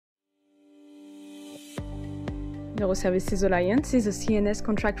Neuroservices-Alliance is a CNS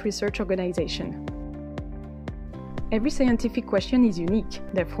contract research organization. Every scientific question is unique,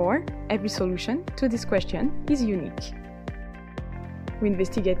 therefore, every solution to this question is unique. We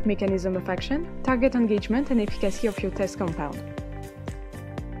investigate mechanism of action, target engagement, and efficacy of your test compound.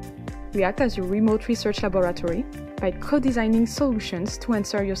 We act as your remote research laboratory by co-designing solutions to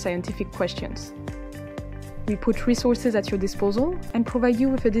answer your scientific questions. We put resources at your disposal and provide you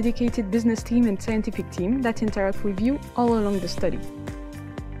with a dedicated business team and scientific team that interact with you all along the study.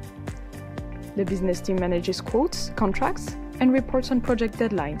 The business team manages quotes, contracts, and reports on project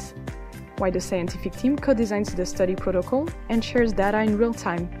deadlines, while the scientific team co-designs the study protocol and shares data in real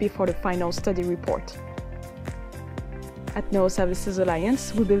time before the final study report. At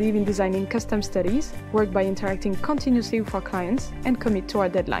Neuroservices-Alliance, we believe in designing custom studies, work by interacting continuously with our clients, and commit to our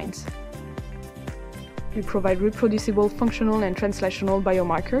deadlines. We provide reproducible functional and translational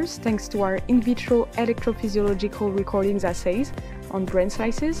biomarkers thanks to our in vitro electrophysiological recordings assays on brain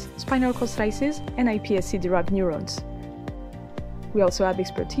slices, spinal cord slices, and iPSC-derived neurons. We also have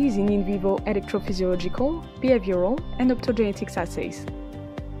expertise in vivo electrophysiological, behavioral, and optogenetics assays.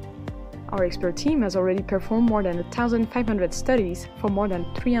 Our expert team has already performed more than 1,500 studies for more than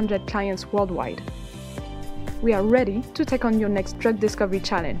 300 clients worldwide. We are ready to take on your next drug discovery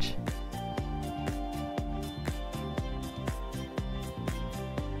challenge.